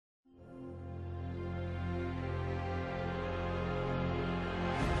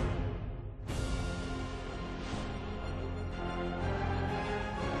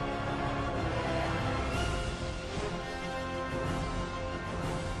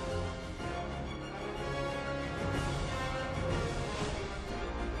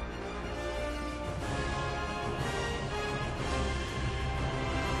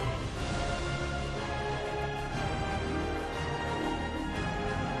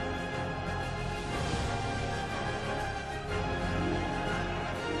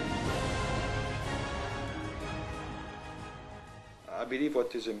believe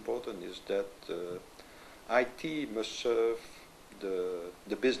what is important is that IT must serve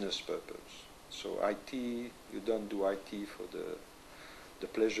the business purpose. So IT, you don't do IT for the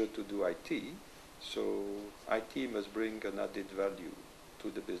pleasure to do IT. So IT must bring an added value to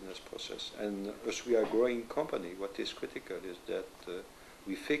the business process. And as we are a growing company, what is critical is that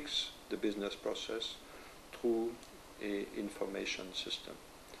we fix the business process through an information system.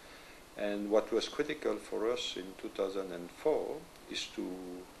 And what was critical for us in 2004 is to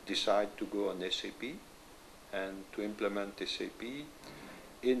decide to go on SAP and to implement SAP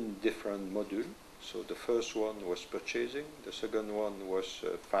in different modules. So the first one was purchasing, the second one was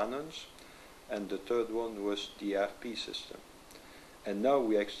finance, and the third one was the ERP system. And now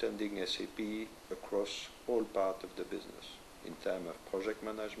we are extending SAP across all parts of the business in terms of project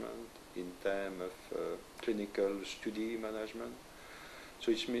management, in terms of clinical study management.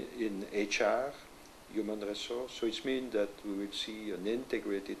 So it's in HR, human resource. So it means that we will see an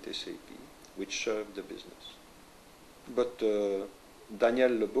integrated SAP which serves the business. But Daniel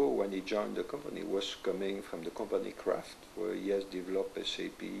Lebeau, when he joined the company, was coming from the company Kraft, where he has developed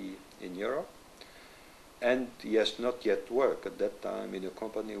SAP in Europe. And he has not yet worked at that time in a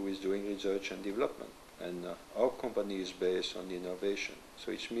company who is doing research and development. And our company is based on innovation.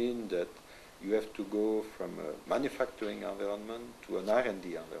 So it means that you have to go from a manufacturing environment to an R&D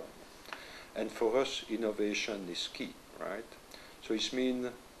environment. And for us, innovation is key, right? So it means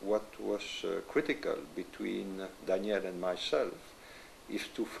what was critical between Daniel and myself is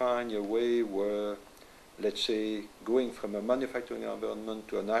to find a way where, let's say, going from a manufacturing environment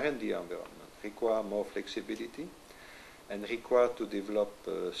to an R&D environment require more flexibility and require to develop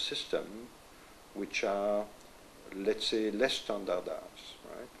a system which are, let's say, less standardized,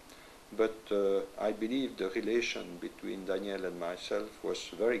 right? But I believe the relation between Daniel and myself was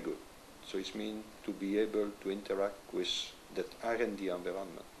very good. So it means to be able to interact with that R&D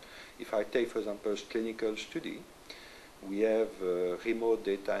environment. If I take, for example, clinical study, we have remote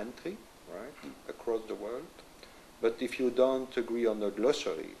data entry, right, across the world. But if you don't agree on a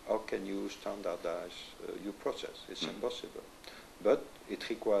glossary, how can you standardize your process? It's impossible. But it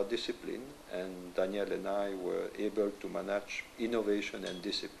requires discipline, and Daniel and I were able to manage innovation and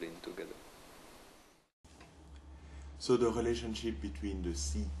discipline together. So the relationship between the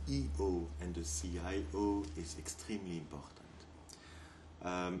CEO and the CIO is extremely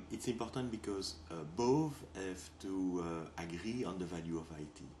important. It's important because both have to agree on the value of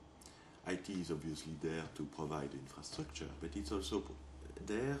IT. IT is obviously there to provide infrastructure, but it's also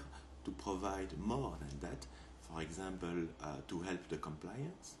there to provide more than that. For example, to help the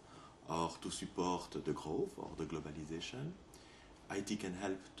compliance or to support the growth or the globalization. IT can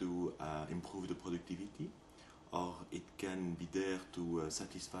help to improve the productivity, or it can be there to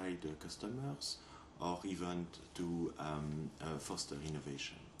satisfy the customers, or even to foster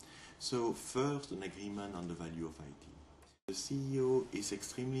innovation. So first, an agreement on the value of IT. The CEO is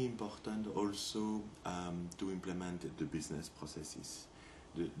extremely important also to implement the business processes.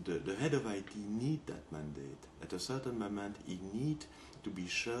 The head of IT needs that mandate. At a certain moment, he needs to be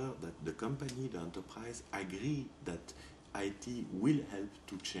sure that the company, the enterprise, agree that IT will help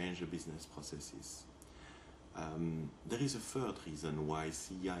to change the business processes. There is a third reason why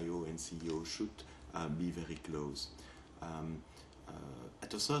CIO and CEO should be very close.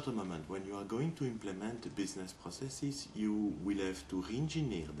 At a certain moment, when you are going to implement the business processes, you will have to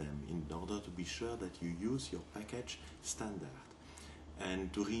re-engineer them in order to be sure that you use your package standard.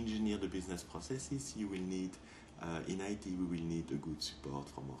 And to re-engineer the business processes, you will need, in IT, we will need a good support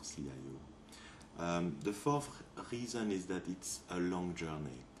from our CIO. The fourth reason is that it's a long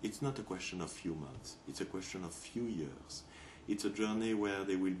journey. It's not a question of few months. It's a question of few years. It's a journey where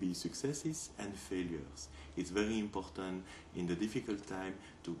there will be successes and failures. It's very important in the difficult time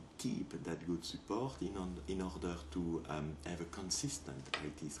to keep that good support in order to have a consistent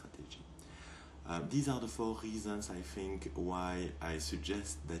IT strategy. These are the four reasons, I think, why I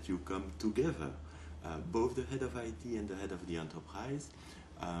suggest that you come together, both the head of IT and the head of the enterprise,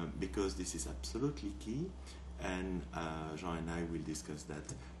 because this is absolutely key, and Jean and I will discuss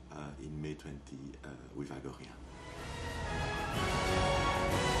that in May 20 with Agoria.